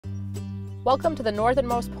Welcome to the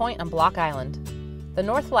northernmost point on Block Island. The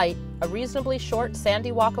North Light, a reasonably short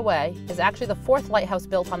sandy walk away, is actually the fourth lighthouse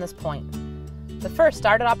built on this point. The first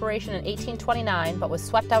started operation in 1829 but was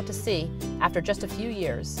swept out to sea after just a few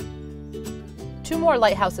years. Two more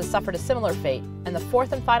lighthouses suffered a similar fate, and the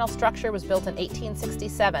fourth and final structure was built in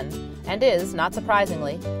 1867 and is, not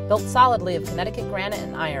surprisingly, built solidly of Connecticut granite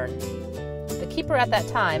and iron. The keeper at that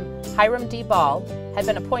time, Hiram D. Ball, had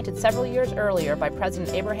been appointed several years earlier by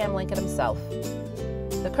President Abraham Lincoln himself.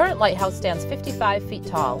 The current lighthouse stands 55 feet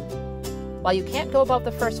tall. While you can't go above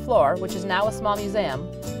the first floor, which is now a small museum,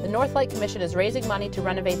 the North Light Commission is raising money to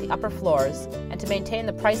renovate the upper floors and to maintain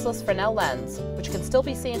the priceless Fresnel lens, which can still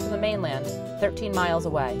be seen from the mainland 13 miles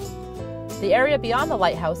away. The area beyond the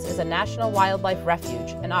lighthouse is a national wildlife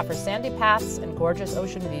refuge and offers sandy paths and gorgeous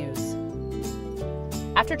ocean views.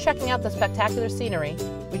 After checking out the spectacular scenery,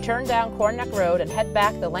 we turn down Corn Neck Road and head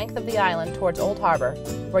back the length of the island towards Old Harbor,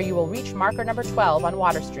 where you will reach marker number 12 on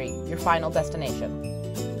Water Street, your final destination.